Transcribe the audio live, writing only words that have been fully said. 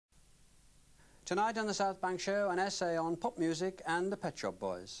Tonight on the South Bank Show, an essay on pop music and the Pet Shop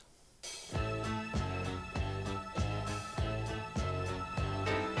Boys.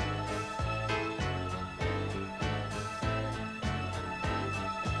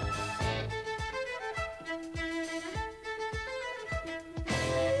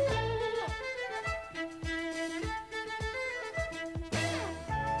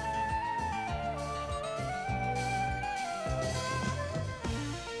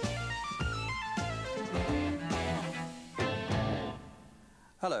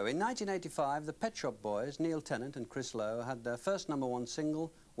 Hello. In 1985, the Pet Shop Boys, Neil Tennant and Chris Lowe, had their first #1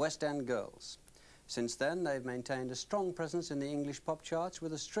 single, West End Girls. Since then, they've maintained a strong presence in the English pop charts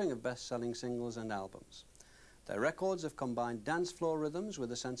with a string of best-selling singles and albums. Their records have combined dance floor rhythms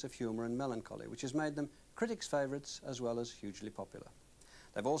with a sense of humour and melancholy, which has made them critics' favourites as well as hugely popular.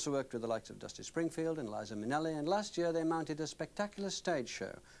 They've also worked with the likes of Dusty Springfield and Liza Minnelli, and last year they mounted a spectacular stage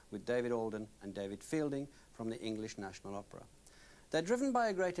show with David Alden and David Fielding from the English National Opera. They're driven by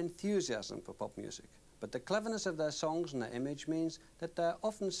a great enthusiasm for pop music, but the cleverness of their songs and their image means that they're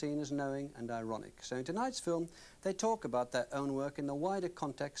often seen as knowing and ironic. So in tonight's film, they talk about their own work in the wider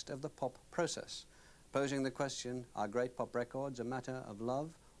context of the pop process, posing the question, are great pop records a matter of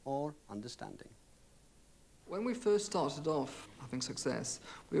love or understanding? When we first started off having success,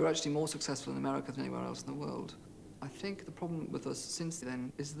 we were actually more successful in America than anywhere else in the world. I think the problem with us since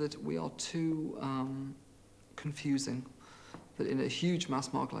then is that we are too confusing. That in a huge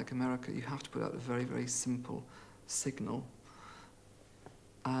mass market like America, you have to put out a very, very simple signal.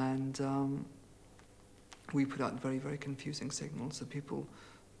 And we put out very, very confusing signals, so people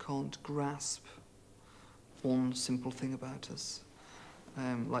can't grasp one simple thing about us.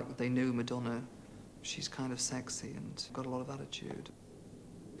 Like they know Madonna, she's kind of sexy and got a lot of attitude.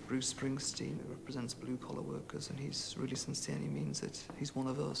 Bruce Springsteen represents blue-collar workers, and he's really sincere and he means it. He's one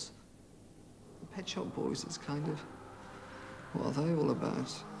of us. The Pet Shop Boys is kind of, what are they all about?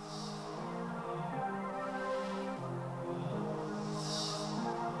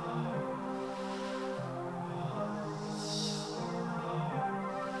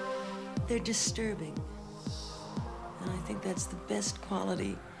 They're disturbing. And I think that's the best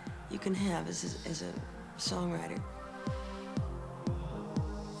quality you can have as a songwriter.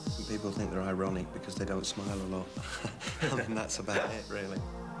 Some people think they're ironic because they don't smile a lot. And that's about it, really.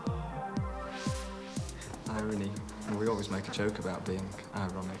 Irony, and we always make a joke about being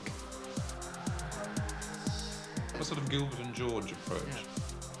ironic. A sort of Gilbert and George approach. Yeah.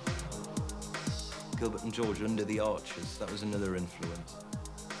 Gilbert and George Under the Arches, that was another influence.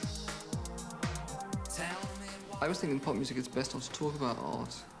 I was thinking pop music is best not to talk about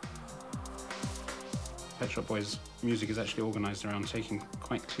art. Pet Shop Boys' music is actually organised around taking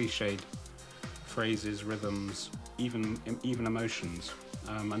quite cliched phrases, rhythms, even emotions,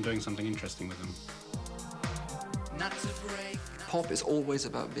 and doing something interesting with them. Pop is always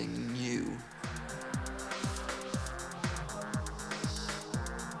about being new.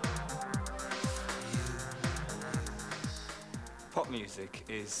 Pop music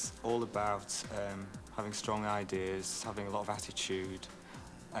is all about having strong ideas, having a lot of attitude,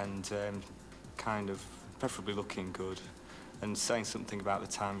 and kind of preferably looking good, and saying something about the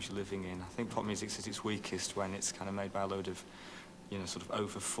times you're living in. I think pop music's at its weakest when it's kind of made by a load of, you know, sort of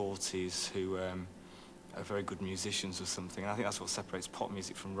over 40s who are very good musicians or something. And I think that's what separates pop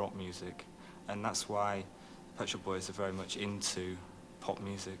music from rock music, and that's why Pet Shop Boys are very much into pop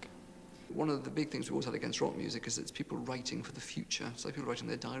music. One of the big things we always had against rock music is it's people writing for the future. So people writing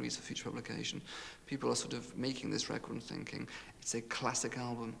their diaries for future publication. People are sort of making this record and thinking it's a classic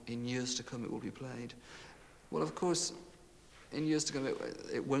album. In years to come, it will be played. Well, of course, in years to come,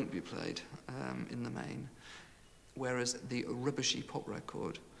 it won't be played in the main. Whereas the rubbishy pop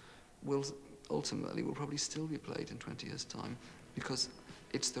record will ultimately probably still be played in 20 years' time, because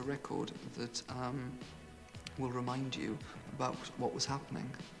it's the record that will remind you about what was happening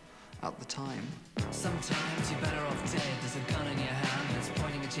at the time. Sometimes you're better off dead. There's a gun in your hand that's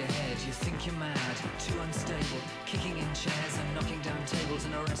pointing at your head. You think you're mad, too unstable, kicking in chairs and knocking down tables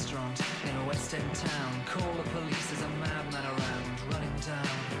in a restaurant in a West End town. Call the police, there's a madman around, running down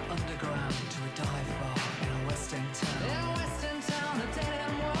underground to a dive bar in a West End town. In a West End town, a dead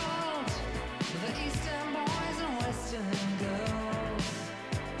end world, with the East End boys and West End girls.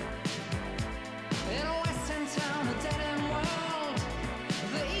 In a West End town, a dead end world,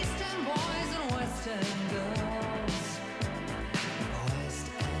 the East End boys and West End girls. West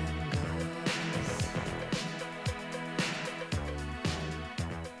End girls.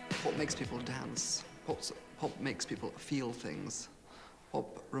 Pop makes people dance. Pop makes people feel things.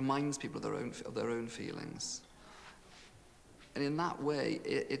 Pop reminds people of their own feelings. And in that way,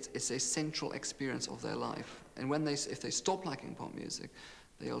 it's a central experience of their life. And when if they stop liking pop music,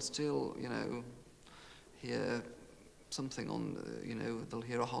 they'll still, you know, hear something on, you know, they'll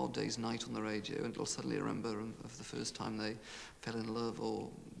hear A Hard Day's Night on the radio and they'll suddenly remember of the first time they fell in love or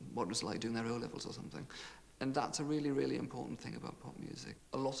what it was like doing their O-levels or something. And that's a really, really important thing about pop music.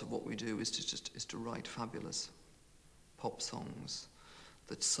 A lot of what we do is to write fabulous pop songs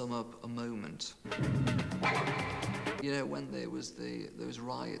that sum up a moment. You know, when there was those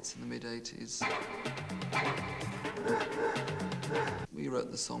riots in the mid-80s, we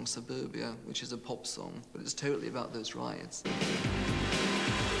wrote the song Suburbia, which is a pop song, but it's totally about those riots.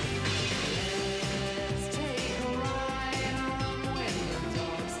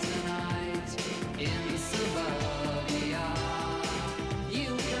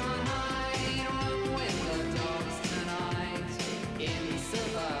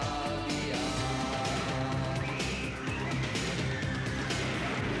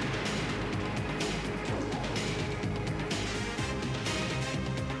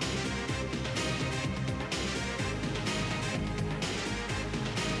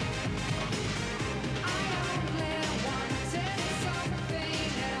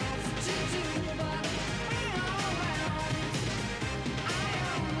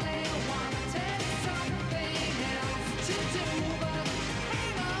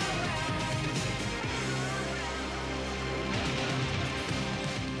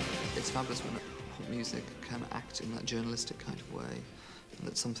 It's fabulous when pop music can act in that journalistic kind of way, and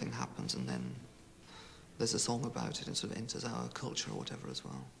that something happens and then there's a song about it and sort of enters our culture or whatever as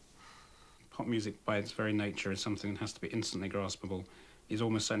well. Pop music, by its very nature, is something that has to be instantly graspable, is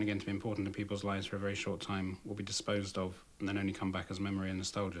almost certainly going to be important in people's lives for a very short time, will be disposed of, and then only come back as memory and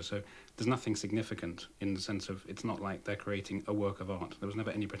nostalgia. So there's nothing significant in the sense of, it's not like they're creating a work of art. There was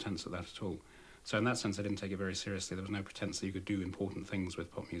never any pretense at that at all. So in that sense, I didn't take it very seriously. There was no pretense that you could do important things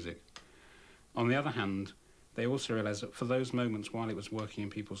with pop music. On the other hand, they also realised that for those moments while it was working in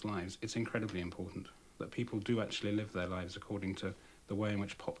people's lives, it's incredibly important that people do actually live their lives according to the way in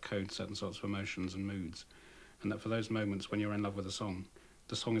which pop codes certain sorts of emotions and moods, and that for those moments when you're in love with a song,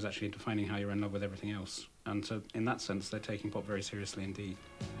 the song is actually defining how you're in love with everything else. And so, in that sense, they're taking pop very seriously indeed.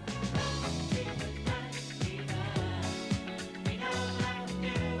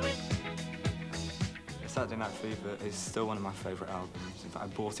 Saturday Night Fever is still one of my favourite albums. In fact, I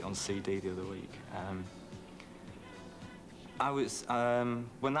bought it on CD the other week.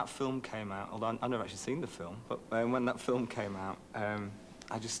 When that film came out, although I've never actually seen the film, but when that film came out,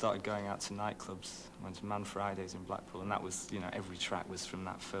 I just started going out to nightclubs. I went to Man Fridays in Blackpool, and that was, you know, every track was from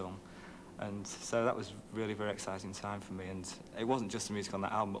that film. And so that was really a very exciting time for me, and it wasn't just the music on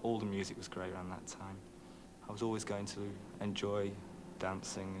that album, but all the music was great around that time. I was always going to enjoy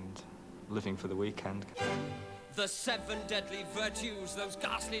dancing and living for the weekend. The 7 deadly virtues, those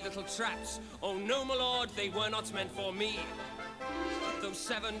ghastly little traps. Oh no, my lord, they were not meant for me. Those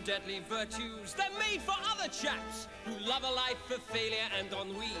 7 deadly virtues, they're made for other chaps who love a life of failure and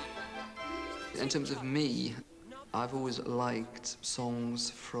ennui. In terms of me, I've always liked songs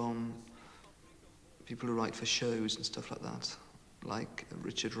from people who write for shows and stuff like that, like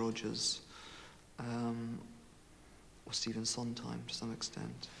Richard Rodgers, or Stephen Sondheim to some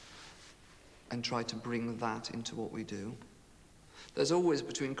extent, and try to bring that into what we do. There's always,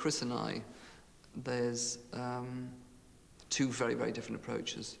 between Chris and I, there's 2 very, very different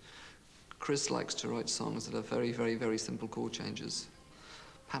approaches. Chris likes to write songs that are very, very, very simple chord changes.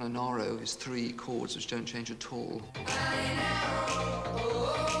 Pananaro is 3 chords which don't change at all.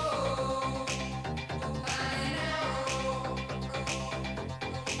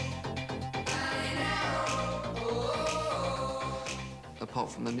 Apart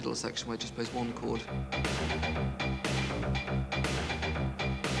from the middle section where it just plays 1 chord.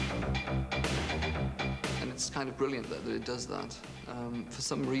 And it's kind of brilliant that it does that. For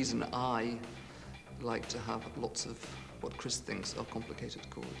some reason, I like to have lots of what Chris thinks are complicated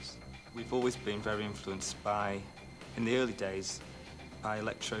chords. We've always been very influenced by, in the early days, by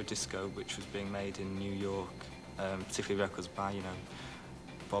electro disco, which was being made in New York, particularly records by, you know,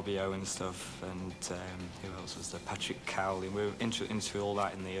 Bobby O and stuff, and who else was there? Patrick Cowley. We were into all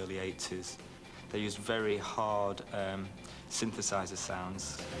that in the early 80s. They used very hard synthesizer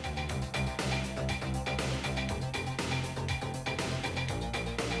sounds.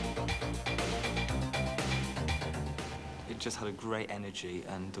 It just had a great energy,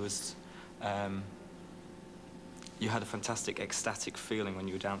 and there was you had a fantastic ecstatic feeling when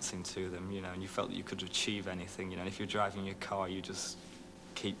you were dancing to them, you know, and you felt that you could achieve anything, you know, and if you're driving your car, you just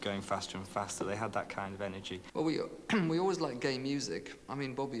keep going faster and faster. They had that kind of energy. Well, we always liked gay music. I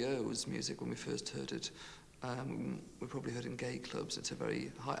mean, Bobby O's music, when we first heard it, We probably heard in gay clubs. It's a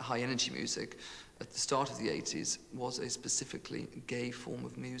very high energy music. At the start of the 80s was a specifically gay form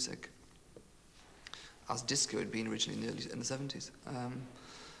of music, as disco had been originally in the 70s.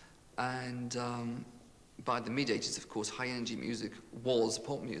 By the mid-80s, of course, high-energy music was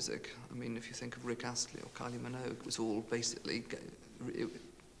pop music. I mean, if you think of Rick Astley or Kylie Minogue, it was all basically,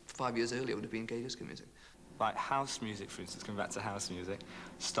 5 years earlier, it would have been gay disco music. Like house music, for instance, coming back to house music,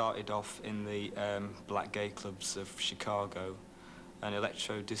 started off in the black gay clubs of Chicago, and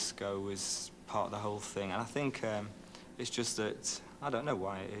electro disco was part of the whole thing. And I think it's just that, I don't know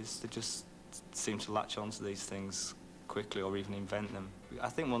why it is, they just seem to latch onto these things quickly or even invent them. I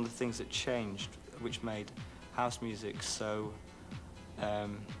think one of the things that changed, which made house music so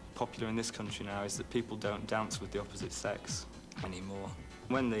popular in this country now, is that people don't dance with the opposite sex anymore.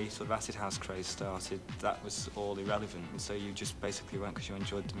 When the sort of acid house craze started, that was all irrelevant, and so you just basically went because you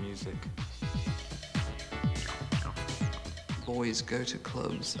enjoyed the music. Boys go to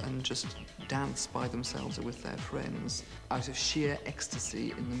clubs and just dance by themselves or with their friends out of sheer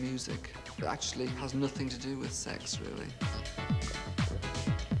ecstasy in the music. It actually has nothing to do with sex, really.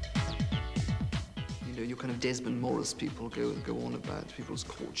 You know, your kind of Desmond Morris people go on about people's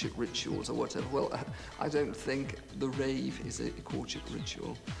courtship rituals or whatever. Well, I don't think the rave is a courtship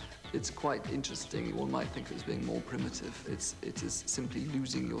ritual. It's quite interesting. One might think of it as being more primitive. It is simply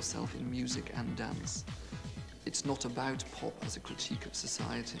losing yourself in music and dance. It's not about pop as a critique of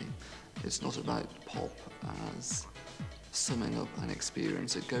society. It's not about pop as summing up an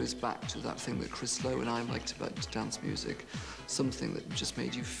experience. It goes back to that thing that Chris Lowe and I liked about dance music, something that just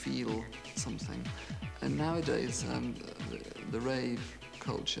made you feel something. And nowadays, the rave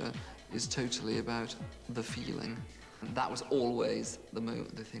culture is totally about the feeling. And that was always the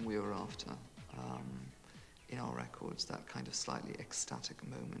thing we were after in our records, that kind of slightly ecstatic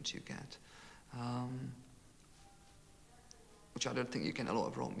moment you get. Which I don't think you get in a lot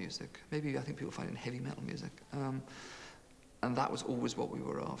of rock music. Maybe I think people find it in heavy metal music. And that was always what we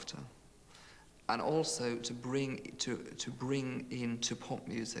were after. And also to bring into pop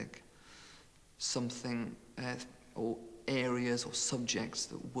music something or areas or subjects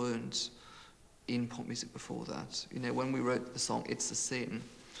that weren't in pop music before that. You know, when we wrote the song It's a Sin,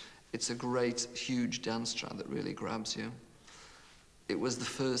 it's a great, huge dance track that really grabs you. It was the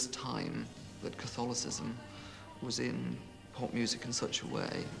first time that Catholicism was in pop music in such a way.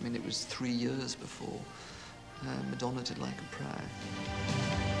 I mean, it was 3 years before Madonna did Like a Prayer.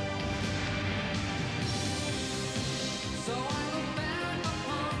 So I look back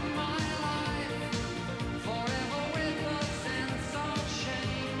upon my life, forever with a sense of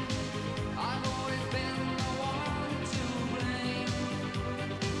shame. I've always been the one to blame.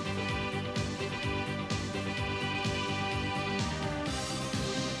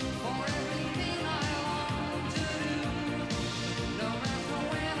 For everything I long to do, no matter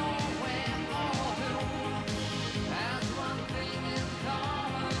when or where or who, has one thing in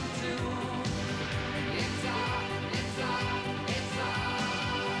common too. It's a sin. It's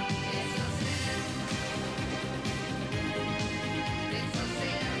a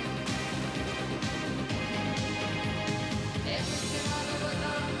sin. Everything I've ever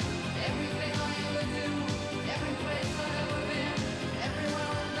done, everything I ever do, every place I've ever been, everywhere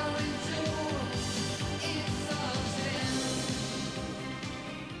I'm going to, it's a sin.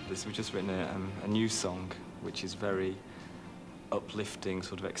 We've just written a new song, which is very uplifting,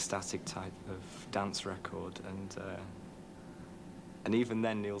 sort of ecstatic type of dance record, and even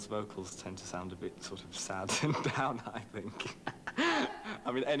then Neil's vocals tend to sound a bit sort of sad and down, I think.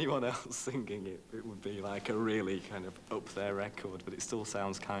 I mean, anyone else singing it would be like a really kind of up there record, but it still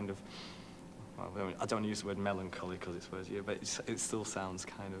sounds kind of, well, I don't want to use the word melancholy because it's words, yeah, but it still sounds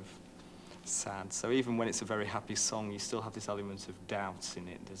kind of sad. So even when it's a very happy song, you still have this element of doubt in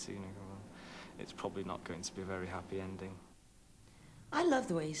it. There's, you know, it's probably not going to be a very happy ending. I love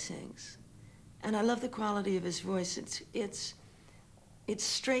the way he sings, and I love the quality of his voice. It's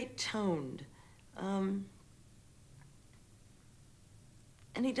straight-toned, and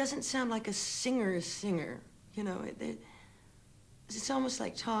he doesn't sound like a singer, you know. It's almost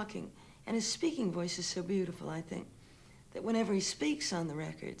like talking, and his speaking voice is so beautiful, I think, that whenever he speaks on the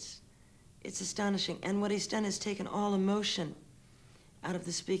records, it's astonishing. And what he's done is taken all emotion out of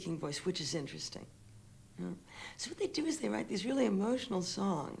the speaking voice, which is interesting. You know? So what they do is they write these really emotional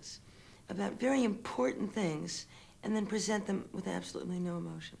songs about very important things and then present them with absolutely no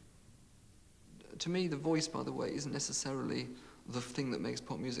emotion. To me, the voice, by the way, isn't necessarily the thing that makes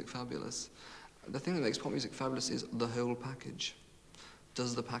pop music fabulous. The thing that makes pop music fabulous is the whole package.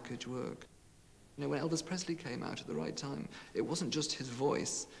 Does the package work? You know, when Elvis Presley came out at the right time, it wasn't just his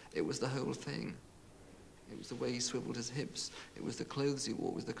voice, it was the whole thing. It was the way he swiveled his hips. It was the clothes he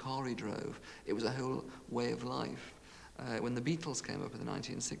wore. It was the car he drove. It was a whole way of life. When the Beatles came up in the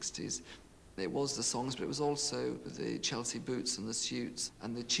 1960s, it was the songs, but it was also the Chelsea boots and the suits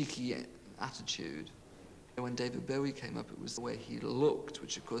and the cheeky attitude. When David Bowie came up, it was the way he looked,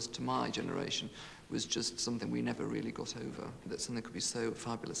 which, of course, to my generation, was just something we never really got over, that something could be so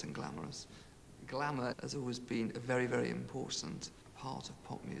fabulous and glamorous. Glamour has always been a very, very important part of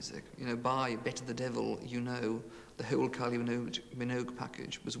pop music. You know, by Better the Devil, you know the whole Kylie Minogue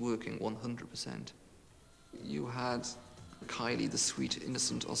package was working 100%. You had Kylie, the sweet,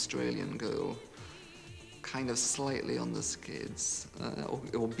 innocent Australian girl, kind of slightly on the skids,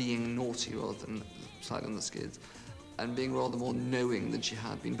 or being naughty rather than slightly on the skids, and being rather more knowing than she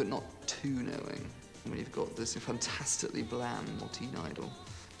had been, but not too knowing. When you've got this fantastically bland teen idol,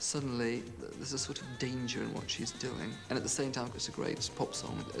 suddenly there's a sort of danger in what she's doing. And at the same time, it's a great pop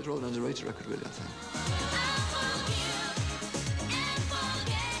song. It's rather an underrated record, really, I think.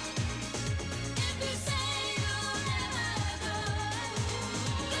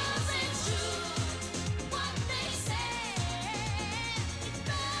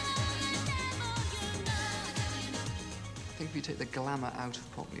 If you take the glamour out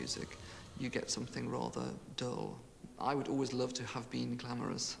of pop music, you get something rather dull. I would always love to have been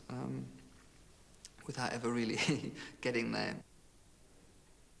glamorous without ever really getting there.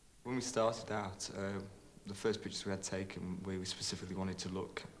 When we started out, the first pictures we had taken, we specifically wanted to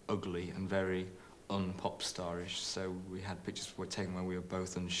look ugly and very un-pop starish. So we had pictures taken when we were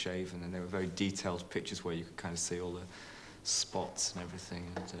both unshaven, and they were very detailed pictures where you could kind of see all the spots and everything.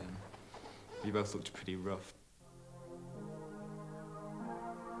 And we both looked pretty rough.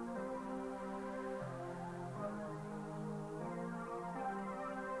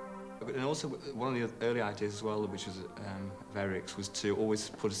 And also, one of the early ideas as well, which was of Eric's, was to always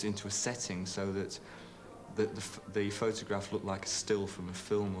put us into a setting so that the photograph looked like a still from a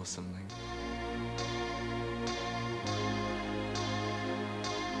film or something.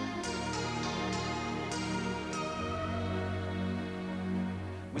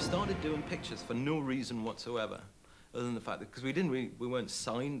 We started doing pictures for no reason whatsoever, other than the fact that, because we weren't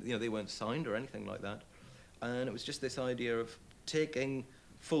signed, you know, they weren't signed or anything like that. And it was just this idea of taking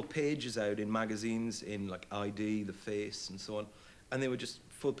full pages out in magazines, in like ID, The Face, and so on, and they were just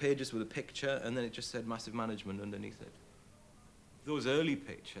full pages with a picture, and then it just said Massive Management underneath it. Those early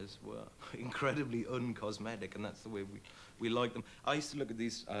pictures were incredibly uncosmetic, and that's the way we liked them. I used to look at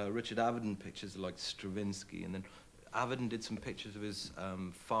these Richard Avedon pictures like Stravinsky, and then Avedon did some pictures of his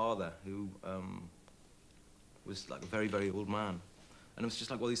father, who was like a very, very old man. And it was just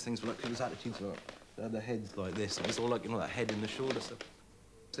like, well, these things were like, his attitudes were, they had their heads like this. It was all like, you know, that head in the shoulder stuff.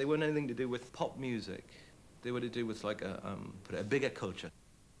 They weren't anything to do with pop music. They were to do with like a bigger culture.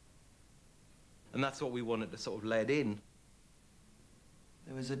 And that's what we wanted to sort of let in.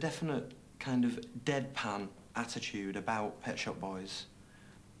 There was a definite kind of deadpan attitude about Pet Shop Boys.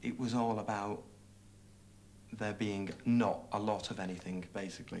 It was all about there being not a lot of anything,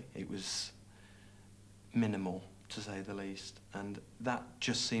 basically. It was minimal, to say the least. And that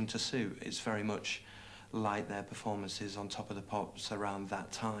just seemed to suit. It's very much like their performances on Top of the Pops around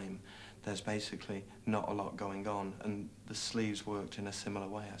that time. There's basically not a lot going on, and the sleeves worked in a similar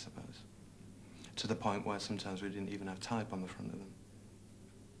way, I suppose. To the point where sometimes we didn't even have type on the front of them.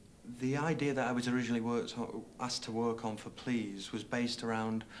 The idea that I was originally asked to work on for Please was based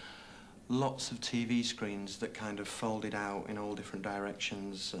around lots of TV screens that kind of folded out in all different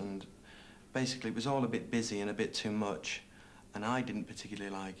directions, and basically it was all a bit busy and a bit too much, and I didn't particularly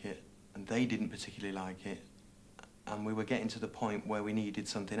like it, and they didn't particularly like it, and we were getting to the point where we needed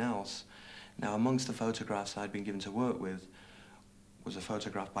something else. Now, amongst the photographs I'd been given to work with was a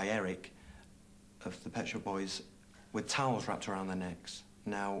photograph by Eric of the Pet Shop Boys with towels wrapped around their necks.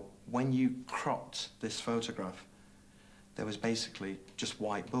 Now, when you cropped this photograph, there was basically just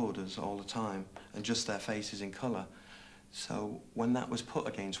white borders all the time and just their faces in colour. So when that was put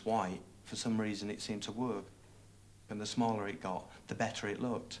against white, for some reason it seemed to work. And the smaller it got, the better it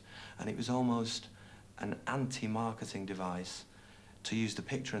looked. And it was almost an anti-marketing device to use the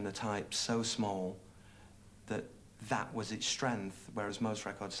picture and the type so small that that was its strength, whereas most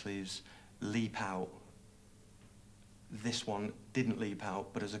record sleeves leap out. This one didn't leap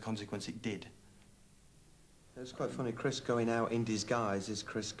out, but as a consequence it did. It's quite funny, Chris going out in disguise is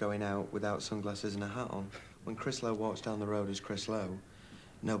Chris going out without sunglasses and a hat on. When Chris Lowe walks down the road as Chris Lowe,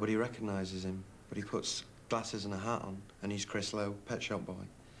 nobody recognises him, but he puts glasses and a hat on, and he's Chris Lowe, Pet Shop Boy.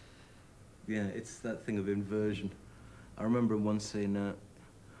 Yeah, it's that thing of inversion. I remember him once saying,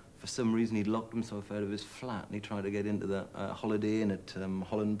 for some reason he'd locked himself out of his flat and he tried to get into the Holiday Inn at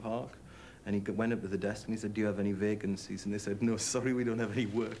Holland Park, And he went up to the desk and he said, "Do you have any vacancies?" And they said, "No, sorry, we don't have any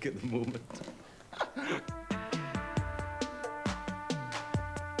work at the moment."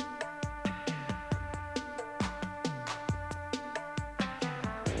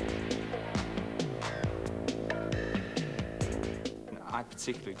 I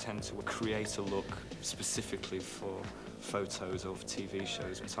particularly tend to create a look specifically for photos or for TV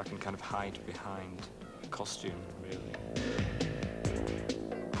shows, so I can kind of hide behind costume, really.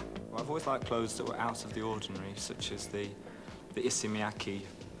 Well, I've always liked clothes that were out of the ordinary, such as the Issey Miyake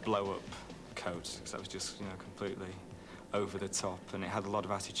blow-up coat, because that was just, you know, completely over the top, and it had a lot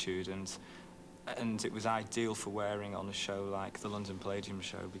of attitude, and it was ideal for wearing on a show like the London Palladium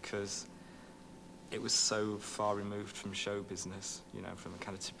show, because it was so far removed from show business, you know, from a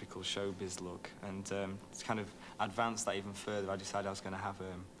kind of typical showbiz look. And to kind of advance that even further, I decided I was going to have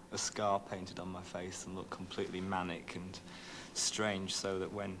a scar painted on my face and look completely manic and strange, so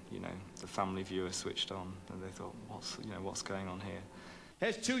that when, you know, the family viewer switched on, and they thought, what's going on here?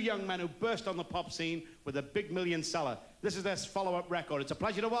 Here's two young men who burst on the pop scene with a big million seller. This is their follow-up record. It's a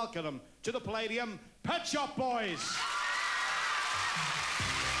pleasure to welcome them to the Palladium, Pet Shop Boys.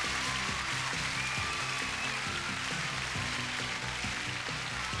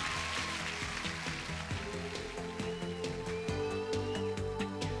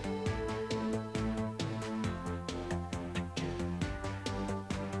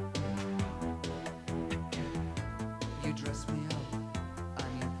 You dress me up,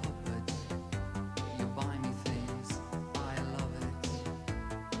 I'm your puppet. You buy me things, I love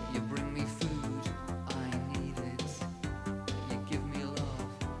it. You bring me food, I need it. You give me love,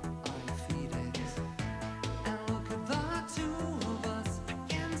 I feed it. And look at the two of us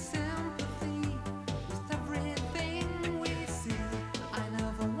in sympathy with everything we see. I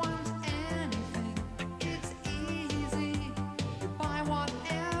never want anything, it's easy. You buy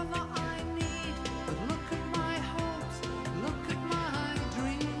whatever I need, but look at my hopes, look at my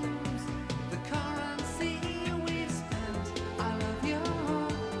dreams, the currency we've spent. I love you,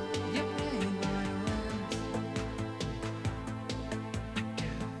 you pay my rent.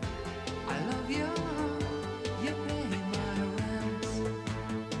 I love you, you pay my rent.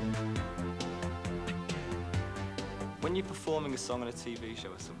 When you're performing a song on a TV show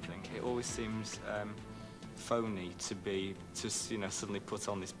or something, it always seems phony to you know, suddenly put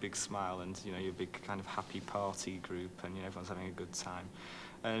on this big smile and, you know, you're a big kind of happy party group and, you know, everyone's having a good time.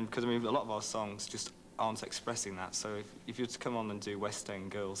 And because, I mean, a lot of our songs just aren't expressing that. So if you were to come on and do West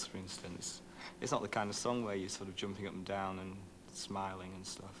End Girls, for instance, it's not the kind of song where you're sort of jumping up and down and smiling and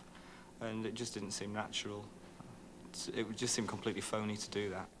stuff. And it just didn't seem natural. It would just seem completely phony to do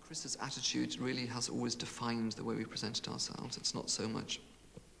that. Chris's attitude really has always defined the way we presented ourselves. It's not so much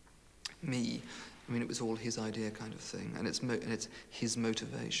me. I mean, it was all his idea kind of thing, and it's his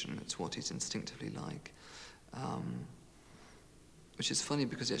motivation. It's what he's instinctively like. Which is funny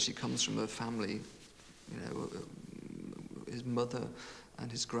because he actually comes from a family, you know, his mother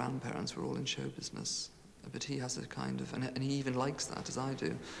and his grandparents were all in show business. But he has a kind of, and he even likes that, as I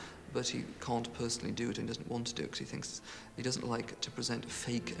do, but he can't personally do it and doesn't want to do it because he thinks he doesn't like to present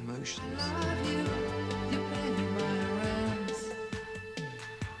fake emotions. I love you, you pay my rent.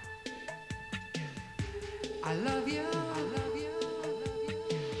 I love you, I love you, I love you.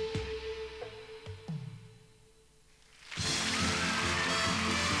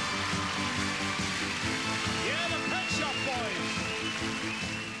 Yeah, the Pet Shop Boys.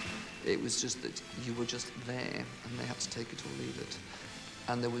 It was just that you were just there and they had to take it or leave it.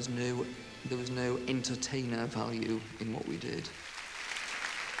 And there was no entertainer value in what we did.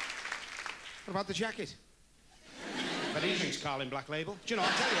 What about the jacket? Good evenings, Carlin Black Label. Do you know, I'll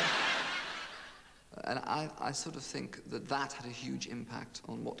tell you. And I sort of think that that had a huge impact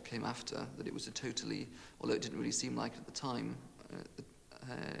on what came after, that it was a totally, although it didn't really seem like at the time,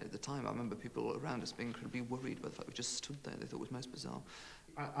 I remember people around us being incredibly worried by the fact we just stood there. They thought it was most bizarre.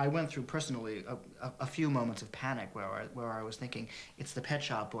 I went through personally a few moments of panic where I was thinking, it's the Pet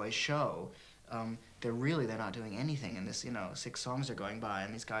Shop Boys show. They're not doing anything in this, you know, 6 songs are going by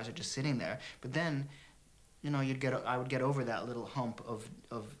and these guys are just sitting there. But then, you know, I would get over that little hump of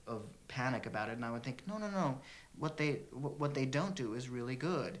panic about it, and I would think, no, what they don't do is really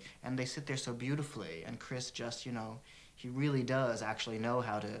good, and they sit there so beautifully, and Chris just, you know, he really does actually know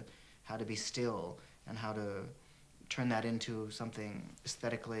how to be still and how to turn that into something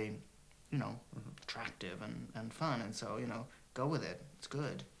aesthetically, you know, attractive and fun, and so, you know, go with it. It's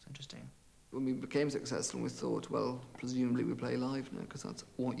good. It's interesting. When we became successful, we thought, well, presumably we play live now, because that's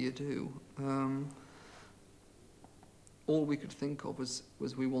what you do. All we could think of was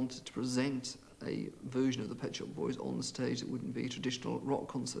we wanted to present a version of the Pet Shop Boys on the stage that wouldn't be a traditional rock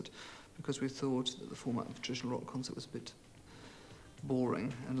concert. because we thought that the format of a traditional rock concert was a bit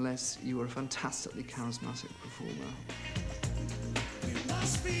boring unless you were a fantastically charismatic performer. You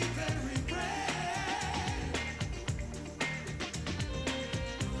must be very brave.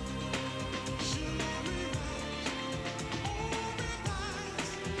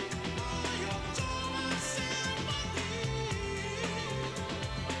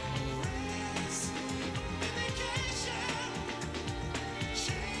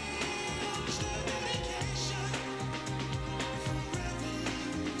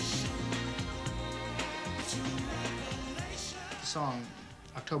 Song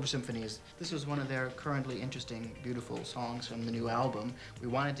October Symphonies. This was one of their currently interesting, beautiful songs from the new album. We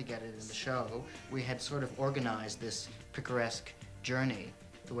wanted to get it in the show. We had sort of organized this picaresque journey.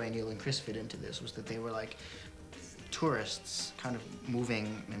 The way Neil and Chris fit into this was that they were like tourists kind of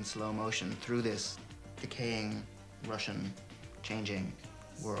moving in slow motion through this decaying, Russian, changing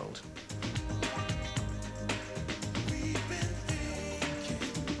world.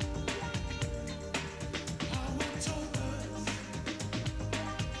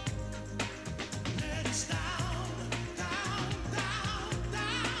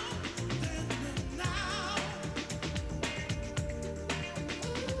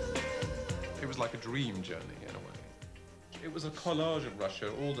 Like a dream journey in a way. It was a collage of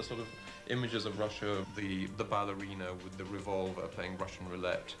Russia, all the sort of images of Russia, the ballerina with the revolver playing Russian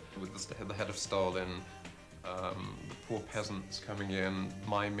roulette, with the head of Stalin, the poor peasants coming in,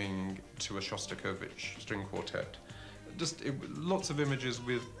 miming to a Shostakovich string quartet. Just lots of images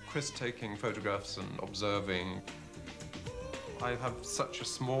with Chris taking photographs and observing. I have such a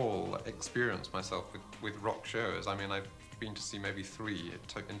small experience myself with rock shows. I mean, I've been to see maybe 3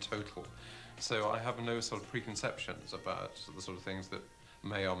 in total. So I have no sort of preconceptions about the sort of things that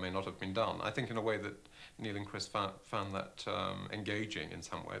may or may not have been done. I think in a way that Neil and Chris found that engaging in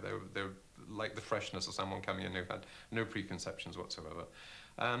some way. They were like the freshness of someone coming in who had no preconceptions whatsoever.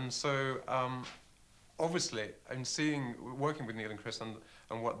 And so obviously, in working with Neil and Chris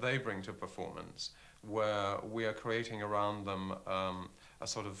and what they bring to performance, where we are creating around them a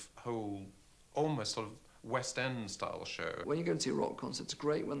sort of whole, almost sort of West End style show. When you go and see a rock concert, it's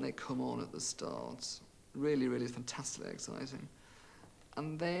great when they come on at the start. Really, really fantastically exciting.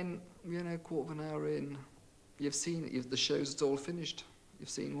 And then, you know, a quarter of an hour in, you've seen it, the show's it's all finished. You've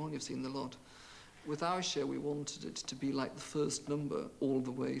seen one, you've seen the lot. With our show, we wanted it to be like the first number all the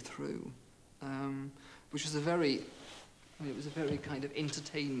way through, which was it was a very kind of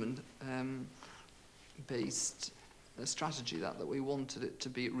entertainment based strategy that we wanted it to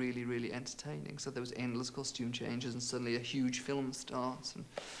be really, really entertaining. So there was endless costume changes, and suddenly a huge film starts,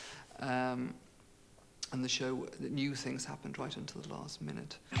 and the show, new things happened right until the last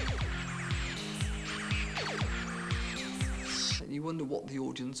minute. And you wonder what the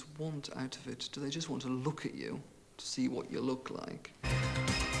audience want out of it. Do they just want to look at you to see what you look like?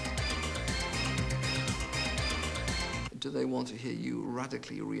 Do they want to hear you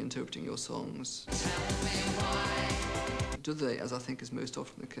radically reinterpreting your songs? Do they, as I think is most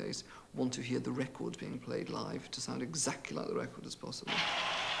often the case, want to hear the record being played live to sound exactly like the record as possible?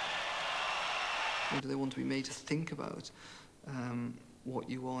 Or do they want to be made to think about what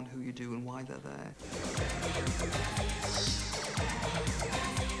you are and who you do and why they're there?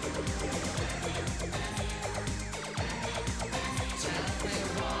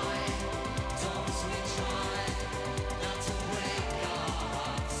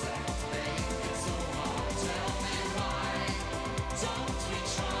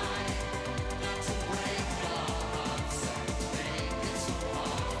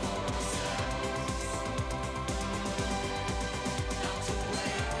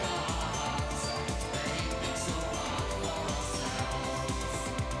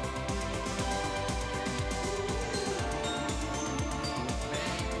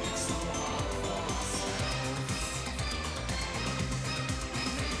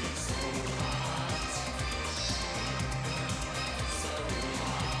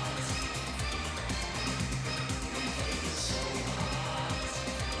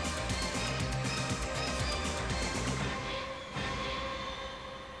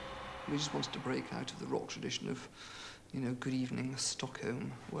 We just wanted to break out of the rock tradition of, you know, Good Evening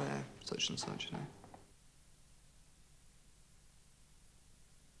Stockholm, where such and such, you know.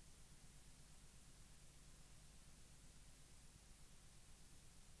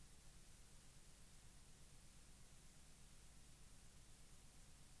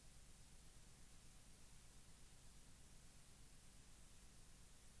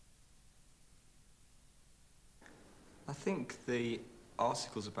 I think the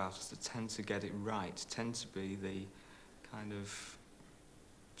articles about us that tend to get it right tend to be the kind of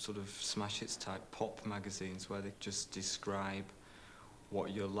sort of smash hits type pop magazines where they just describe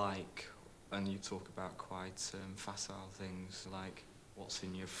what you're like, and you talk about quite facile things like what's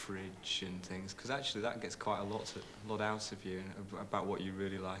in your fridge and things, because actually that gets quite a lot out of you about what you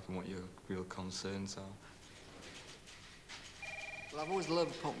really like and what your real concerns are. Well, I've always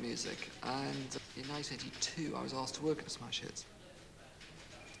loved pop music, and in 1982 I was asked to work at Smash Hits.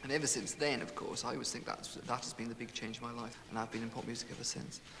 And ever since then, of course, I always think that has been the big change in my life, and I've been in pop music ever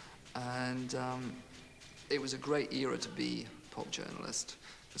since. And it was a great era to be a pop journalist.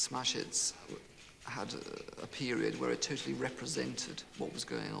 The Smash Hits had a period where it totally represented what was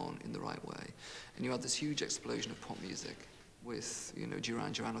going on in the right way. And you had this huge explosion of pop music with, you know,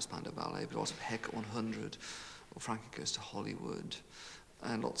 Duran Duran, Spandau Ballet, but also Heck 100, or Frankie Goes to Hollywood,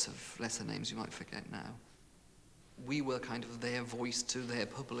 and lots of lesser names you might forget now. We were kind of their voice to their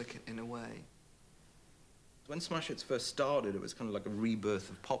public in a way. When Smash Hits first started, it was kind of like a rebirth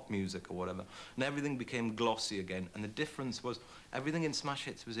of pop music or whatever, and everything became glossy again, and the difference was everything in Smash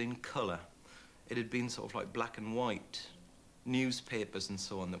Hits was in colour. It had been sort of like black and white newspapers and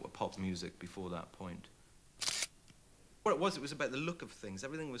so on that were pop music before that point. What it was about the look of things.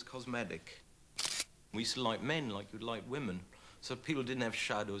 Everything was cosmetic. We used to like men like you'd like women, so people didn't have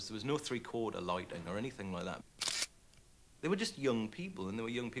shadows. There was no three-quarter lighting or anything like that. They were just young people, and they were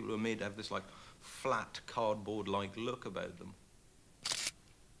young people who were made to have this, like, flat, cardboard-like look about them.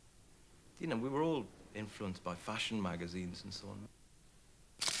 You know, we were all influenced by fashion magazines and so on.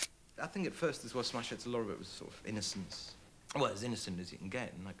 I think at first, as well, Smash Hits, a lot of it was sort of innocence. Well, as innocent as you can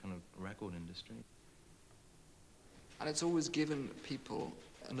get in that kind of record industry. And it's always given people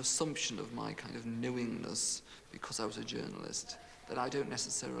an assumption of my kind of knowingness because I was a journalist that I don't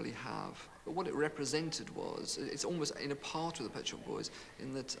necessarily have. But what it represented was, it's almost in a part of the Pet Shop Boys,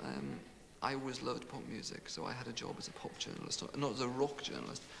 in that I always loved pop music, so I had a job as a pop journalist, not as a rock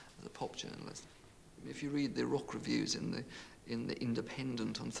journalist, as a pop journalist. If you read the rock reviews in the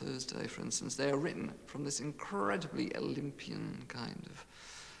Independent on Thursday, for instance, they are written from this incredibly Olympian kind of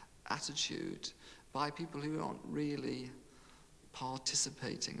attitude by people who aren't really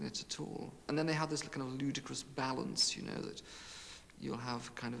participating in it at all. And then they have this kind of ludicrous balance, you know, that you'll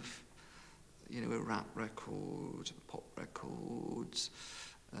have kind of, you know, a rap record, a pop record,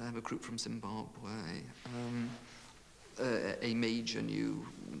 a group from Zimbabwe, a major new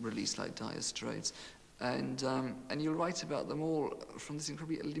release like Dire Straits, and you'll write about them all from this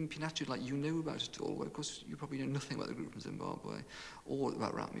incredibly Olympian attitude, like you know about it all, where of course you probably know nothing about the group from Zimbabwe or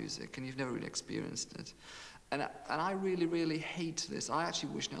about rap music, and you've never really experienced it. And I really, really hate this. I actually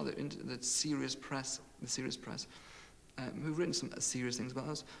wish now that the serious press, who've written some serious things about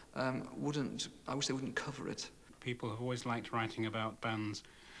us, I wish they wouldn't cover it. People have always liked writing about bands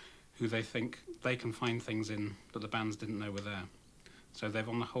who they think they can find things in that the bands didn't know were there. So they've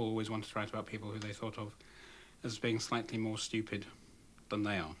on the whole always wanted to write about people who they thought of as being slightly more stupid than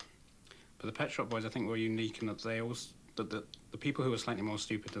they are. But the Pet Shop Boys, I think, were unique in that the people who were slightly more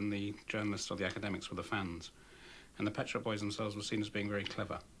stupid than the journalists or the academics were the fans. And the Pet Shop Boys themselves were seen as being very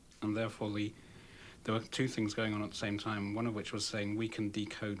clever. And therefore there were two things going on at the same time, one of which was saying we can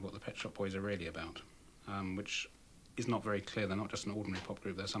decode what the Pet Shop Boys are really about, which is not very clear. They're not just an ordinary pop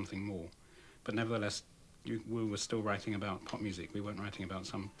group, they're something more. But nevertheless, we were still writing about pop music. We weren't writing about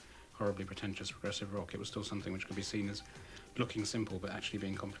some horribly pretentious progressive rock. It was still something which could be seen as looking simple but actually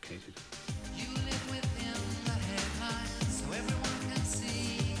being complicated. You live within the headlines, so everyone can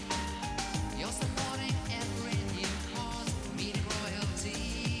see. You're supporting every new cause, meeting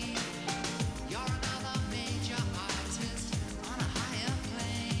royalty. You're another major artist on a higher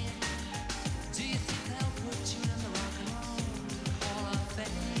plane. Do you think they'll put you in the Rock and Roll Hall of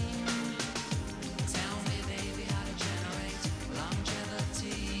Fame? Tell me, baby, how to generate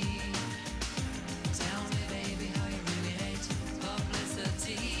longevity. Tell me, baby, how you really hate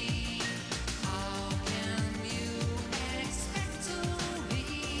publicity. How can you expect to be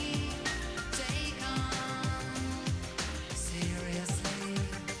taken seriously?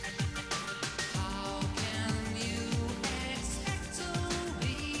 How can you expect to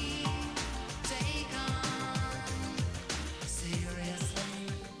be taken seriously?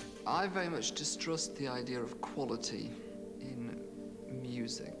 I very much distrust the idea of quality in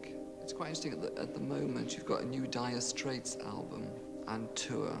music. It's quite interesting at the moment you've got a new Dire Straits album and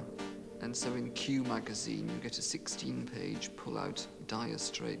tour, and so in Q magazine you get a 16-page pull-out Dire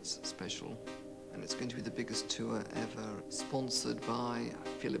Straits special, and it's going to be the biggest tour ever, sponsored by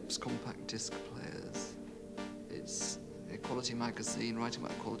Philips compact disc players. It's a quality magazine writing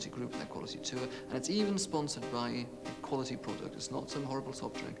about a quality group and a quality tour, and it's even sponsored by a quality product. It's not some horrible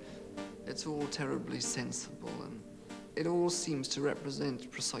soft drink. It's all terribly sensible, and it all seems to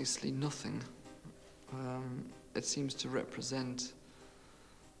represent precisely nothing. It seems to represent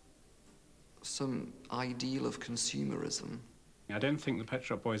some ideal of consumerism. I don't think the Pet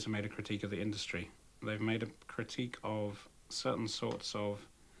Shop Boys have made a critique of the industry. They've made a critique of certain sorts of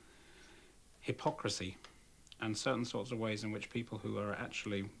hypocrisy and certain sorts of ways in which people who are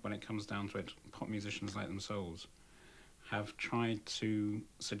actually, when it comes down to it, pop musicians like themselves, have tried to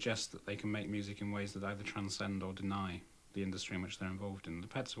suggest that they can make music in ways that either transcend or deny the industry in which they're involved in. The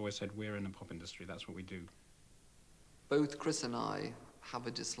Pets have always said, we're in the pop industry, that's what we do. Both Chris and I have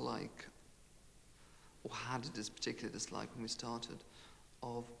a dislike, or had this particular dislike when we started,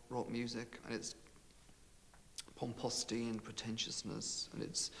 of rock music and its pomposity and pretentiousness and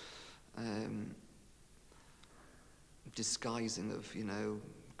its disguising of, you know,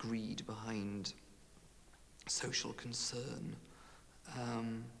 greed behind social concern,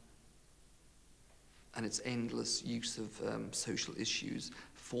 and its endless use of social issues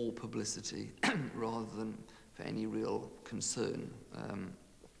for publicity rather than for any real concern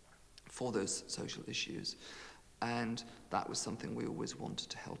for those social issues. And that was something we always wanted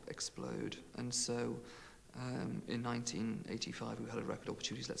to help explode. And so in 1985 we had a record,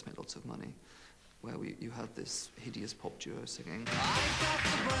 Opportunities, Let's Make Lots of Money, where you had this hideous pop duo singing. I've got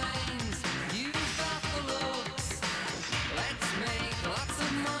the brains, you've got the looks, let's make lots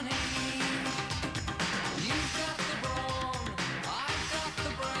of money. You've got the brawn, I've got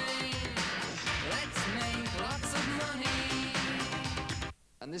the brain, let's make lots of money.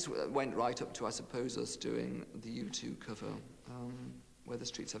 And this went right up to, I suppose, us doing the U2 cover, Where the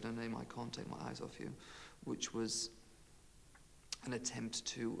Streets Have No Name, I Can't Take My Eyes Off You, which was an attempt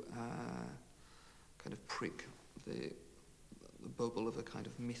to kind of prick the bubble of a kind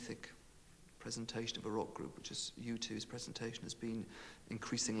of mythic presentation of a rock group, which is U2's presentation has been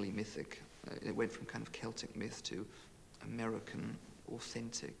increasingly mythic. It went from kind of Celtic myth to American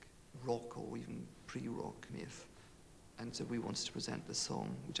authentic rock or even pre-rock myth. And so we wanted to present the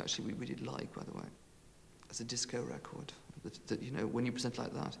song, which actually we did like, by the way, as a disco record. That, you know, when you present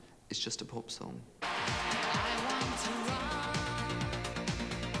like that, it's just a pop song. I want to run.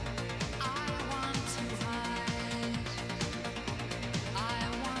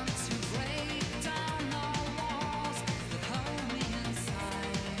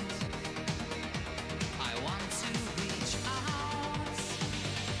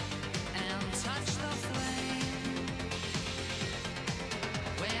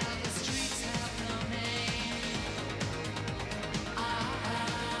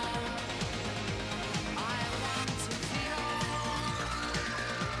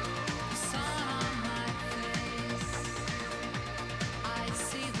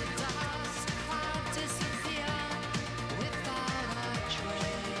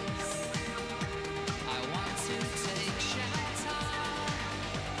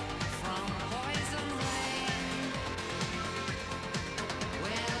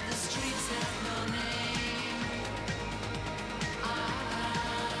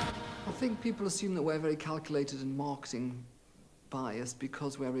 I think people assume that we're very calculated and marketing biased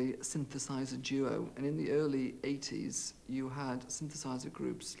because we're a synthesizer duo. And in the early 80s, you had synthesizer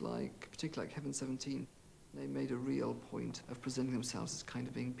groups like, particularly like Heaven 17. They made a real point of presenting themselves as kind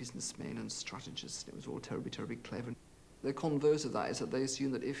of being businessmen and strategists. It was all terribly, terribly clever. The converse of that is that they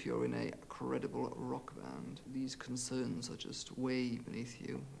assume that if you're in a credible rock band, these concerns are just way beneath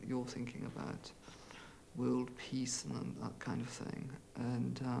you. You're thinking about world peace and that kind of thing.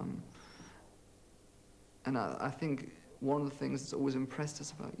 And I think one of the things that's always impressed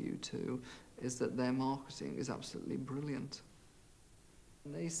us about U2 is that their marketing is absolutely brilliant.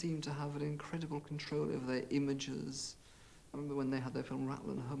 And they seem to have an incredible control over their images. I remember when they had their film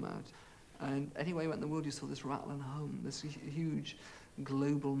Rattle and Hum out. And anywhere you went in the world, you saw this Rattle and Hum, this huge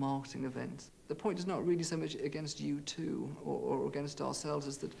global marketing event. The point is not really so much against U2 or against ourselves,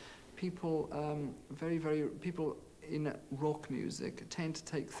 is that people, people in rock music tend to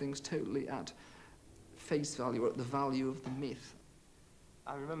take things totally at face value, or at the value of the myth.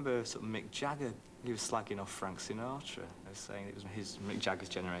 I remember sort of Mick Jagger, he was slagging off Frank Sinatra, saying it was Mick Jagger's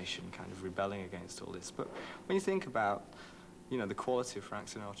generation kind of rebelling against all this. But when you think about, you know, the quality of Frank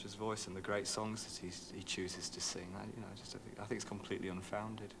Sinatra's voice and the great songs that he chooses to sing, I think it's completely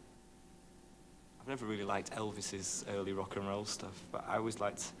unfounded. I've never really liked Elvis's early rock and roll stuff, but I always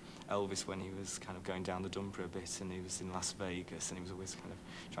liked Elvis when he was kind of going down the dumper a bit, and he was in Las Vegas, and he was always kind of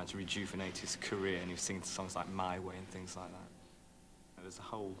trying to rejuvenate his career, and he was singing songs like My Way and things like that. And there's a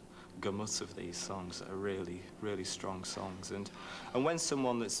whole gamut of these songs that are really, really strong songs, and when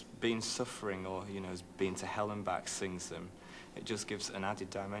someone that's been suffering or, you know, has been to hell and back sings them, it just gives an added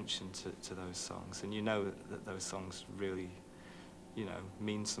dimension to those songs, and you know that those songs really, you know,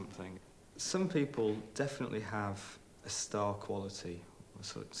 mean something. Some people definitely have a star quality, a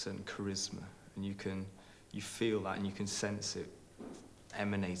certain charisma, and you feel that and you can sense it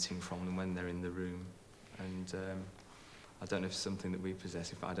emanating from them when they're in the room. And I don't know if it's something that we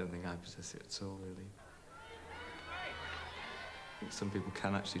possess, but I don't think I possess it at all, really. Some people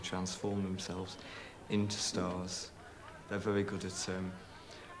can actually transform themselves into stars. They're very good at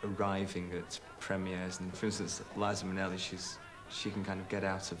arriving at premieres. And for instance, Liza Minnelli, she can kind of get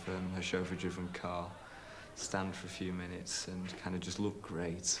out of her chauffeur-driven car, stand for a few minutes, and kind of just look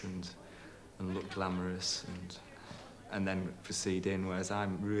great and look glamorous, and then proceed in. Whereas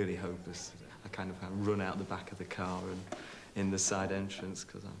I'm really hopeless. I kind of run out the back of the car and in the side entrance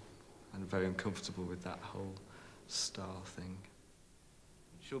because I'm very uncomfortable with that whole star thing.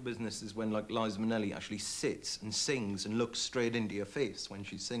 Show business is when, like, Liza Minnelli actually sits and sings and looks straight into your face when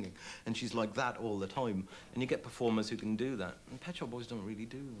she's singing, and she's like that all the time. And you get performers who can do that, and Pet Shop Boys don't really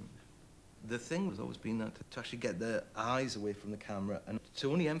do. The thing has always been that to actually get their eyes away from the camera and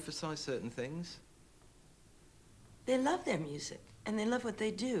to only emphasize certain things. They love their music, and they love what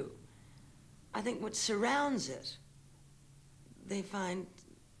they do. I think what surrounds it, they find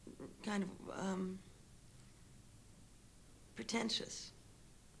kind of pretentious.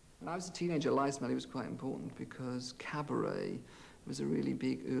 When I was a teenager, Liza Minnelli was quite important because cabaret was a really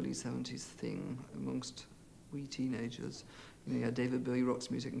big early 70s thing amongst we teenagers. You know, you had David Bowie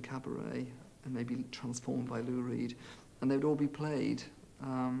Rock's music and cabaret, and maybe transformed by Lou Reed, and they would all be played. It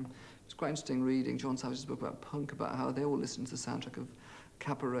was quite interesting reading John Savage's book about punk, about how they all listened to the soundtrack of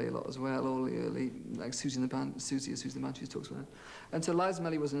cabaret a lot as well, all the early, like Susie and the Band, Susie the Band, she talks about it. And so Liza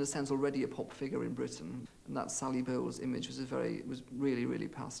Minnelli was in a sense already a pop figure in Britain, and that Sally Bowles image was really, really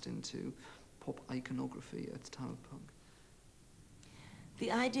passed into pop iconography at the time of punk.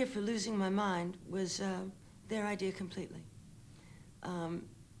 The idea for Losing My Mind was their idea completely.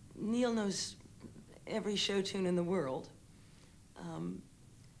 Neil knows every show tune in the world,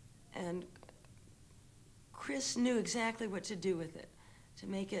 and Chris knew exactly what to do with it, to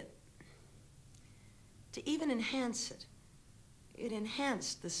make it, to even enhance it. It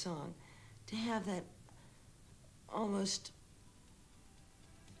enhanced the song, to have that almost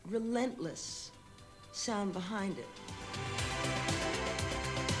relentless sound behind it.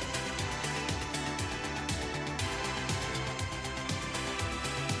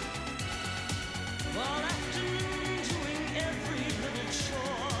 All afternoon doing every little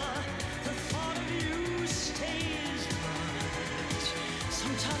chore, the thought of you stays right.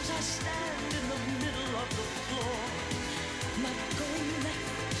 Sometimes I stand in the middle of the floor, not going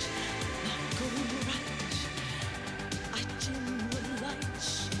left, not going right. I dim the lights,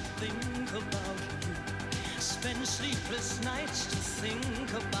 think about you, spend sleepless nights to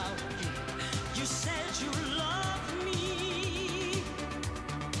think about you. You said you loved me,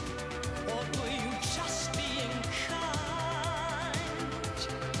 or were you just being kind?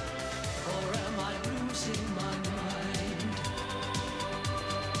 Or am I losing my mind?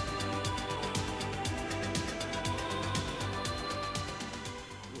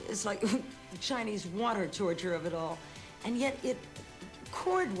 It's like the Chinese water torture of it all. And yet it,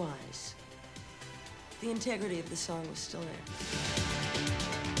 chord-wise, the integrity of the song was still there.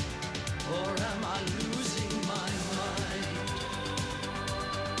 Or am I losing my mind?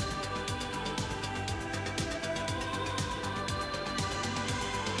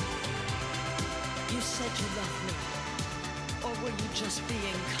 You said you loved me, or were you just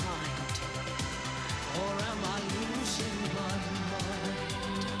being kind? Or am I losing my mind?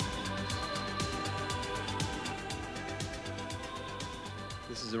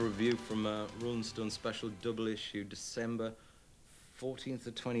 This is a review from Rolling Stone special double issue, December 14th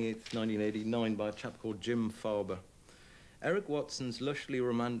to 28th, 1989, by a chap called Jim Farber. Eric Watson's lushly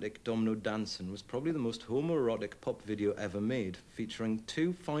romantic Domino Dancin' was probably the most homoerotic pop video ever made, featuring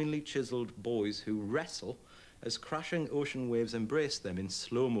two finely chiseled boys who wrestle as crashing ocean waves embrace them in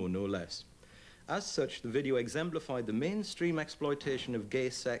slow-mo, no less. As such, the video exemplified the mainstream exploitation of gay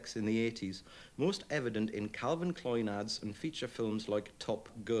sex in the 80s, most evident in Calvin Klein ads and feature films like Top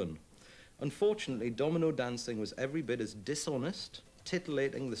Gun. Unfortunately, Domino Dancing was every bit as dishonest,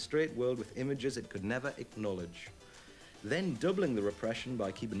 titillating the straight world with images it could never acknowledge, then doubling the repression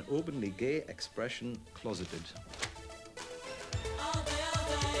by keeping openly gay expression closeted.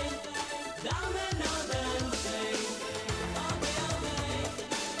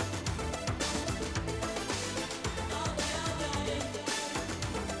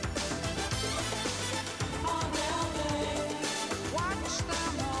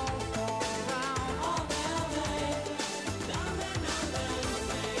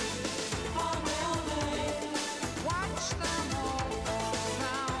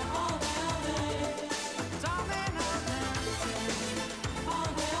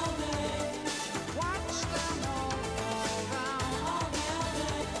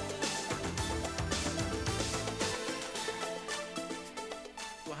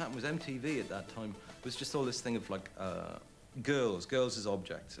 was MTV at that time. It was just all this thing of like girls as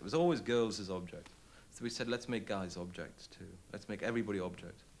objects. It was always girls as objects. So we said, let's make guys objects too. Let's make everybody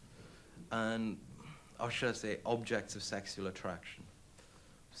objects. And, or should I say, objects of sexual attraction.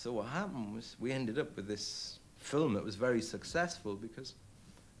 So what happened was we ended up with this film that was very successful because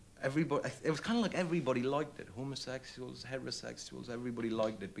everybody, it was kind of like everybody liked it. Homosexuals, heterosexuals, everybody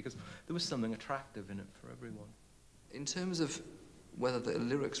liked it because there was something attractive in it for everyone. In terms of whether the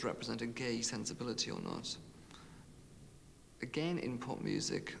lyrics represent a gay sensibility or not, again, in pop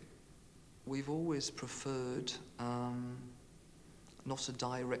music, we've always preferred not a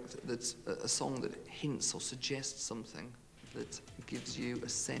direct, that's a song that hints or suggests something that gives you a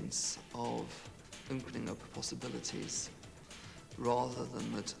sense of opening up possibilities, rather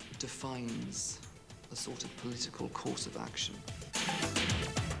than that defines a sort of political course of action.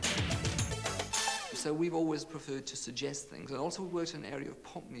 So we've always preferred to suggest things, and also we worked in an area of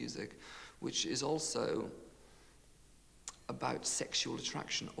pop music, which is also about sexual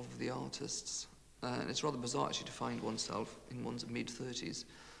attraction of the artists. And it's rather bizarre actually to find oneself in one's mid-30s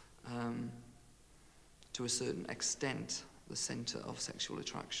to a certain extent the centre of sexual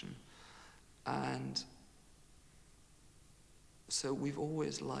attraction. And so we've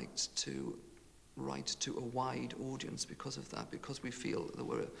always liked to write to a wide audience because of that, because we feel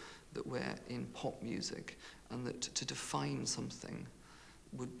that we're in pop music, and that to define something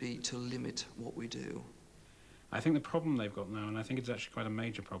would be to limit what we do. I think the problem they've got now, and I think it's actually quite a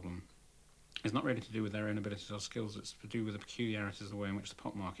major problem, is not really to do with their own abilities or skills, it's to do with the peculiarities of the way in which the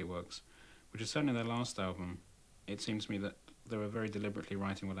pop market works, which is certainly their last album. It seems to me that they were very deliberately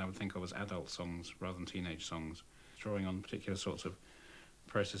writing what I would think of as adult songs rather than teenage songs, drawing on particular sorts of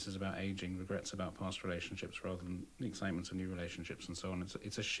processes about aging, regrets about past relationships rather than the excitements of new relationships and so on.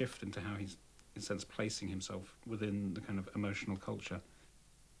 It's a shift into how he's, in a sense, placing himself within the kind of emotional culture.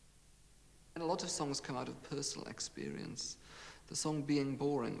 And a lot of songs come out of personal experience. The song Being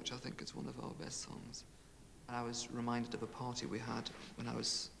Boring, which I think is one of our best songs. And I was reminded of a party we had when I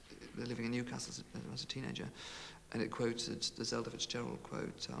was living in Newcastle as a teenager, and it quoted the Zelda Fitzgerald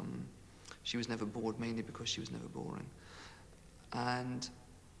quote, she was never bored mainly because she was never boring. And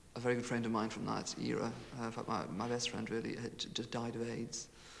a very good friend of mine from that era, in fact my best friend really, had just died of AIDS.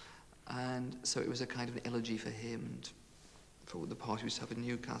 And so it was a kind of an elegy for him and for the party we used to have in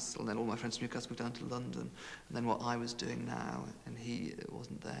Newcastle, and then all my friends from Newcastle moved down to London, and then what I was doing now, and he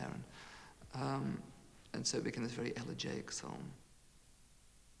wasn't there. And so it became this very elegiac song.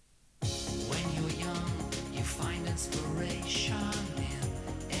 When you're young, you find inspiration in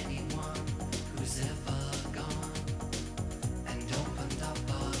anyone who's ever gone and opened up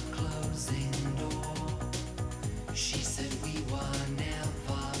a closing door. She said we were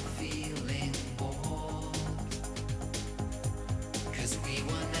never feeling bored, 'cause we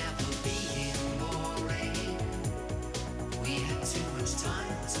were never being boring. We had too much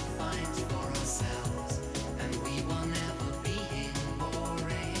time to find for ourselves, and we were never being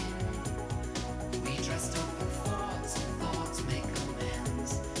boring. We dressed up in thoughts and thoughts make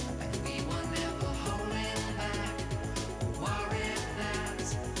amends, and we were never holding back, worried that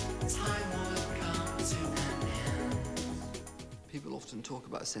time would come to an end. People often talk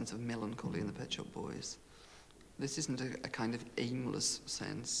about a sense of melancholy in the Pet Shop Boys. This isn't a kind of aimless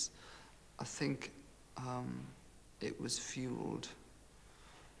sense. I think it was fueled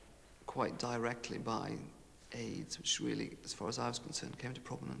quite directly by AIDS, which really, as far as I was concerned, came to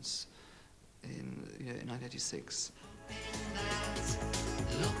prominence in 1986.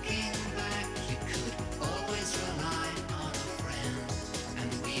 Looking back, you could always rely on a friend, and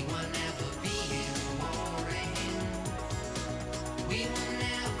we were never being boring. We were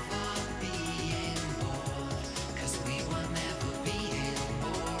never being bored, 'cause we were never being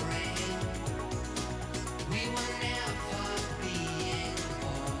boring. We were never being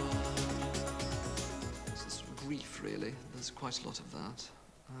bored. It's this grief, really. There's quite a lot of that.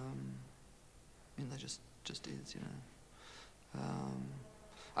 I mean, there just is, you know.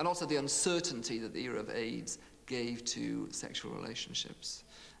 And also the uncertainty that the era of AIDS gave to sexual relationships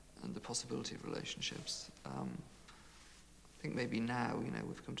and the possibility of relationships. I think maybe now, you know,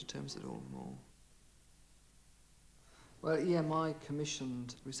 we've come to terms with it all more. Well, yeah, my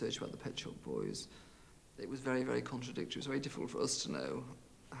commissioned research about the Pet Shop Boys, it was very, very contradictory. It was very difficult for us to know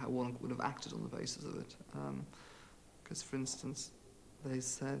how one would have acted on the basis of it. Because, for instance, they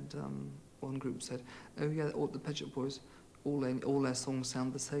said, one group said, oh yeah, all the Pet Shop Boys, all their songs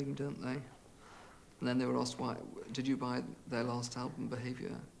sound the same, don't they? And then they were asked, why, did you buy their last album,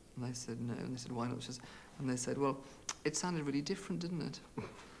 Behaviour? And they said, no. And they said, why not? And they said, well, it sounded really different, didn't it?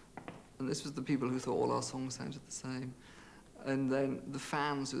 And this was the people who thought all our songs sounded the same. And then the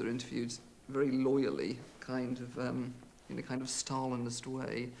fans who were interviewed very loyally, kind of, in a kind of Stalinist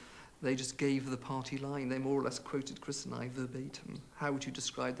way, they just gave the party line. They more or less quoted Chris and I verbatim. How would you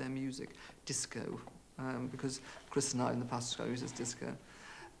describe their music? Disco. Because Chris and I in the past described it as disco.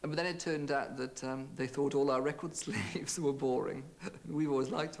 But then it turned out that they thought all our record slaves were boring. We've always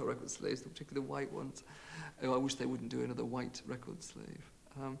liked our record slaves, particularly the white ones. Oh, I wish they wouldn't do another white record slave.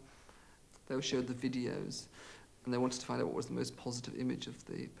 They showed the videos, and they wanted to find out what was the most positive image of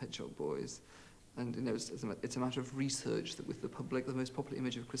the Pet Shop Boys. And you know, it's a matter of research that with the public, the most popular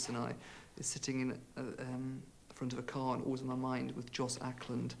image of Chris and I is sitting in front of a car, and always in my mind, with Joss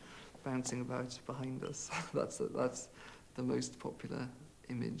Ackland bouncing about behind us. That's the most popular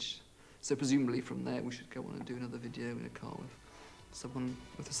image. So presumably from there we should go on and do another video in a car with someone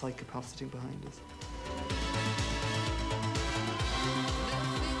with a psychopath sitting behind us.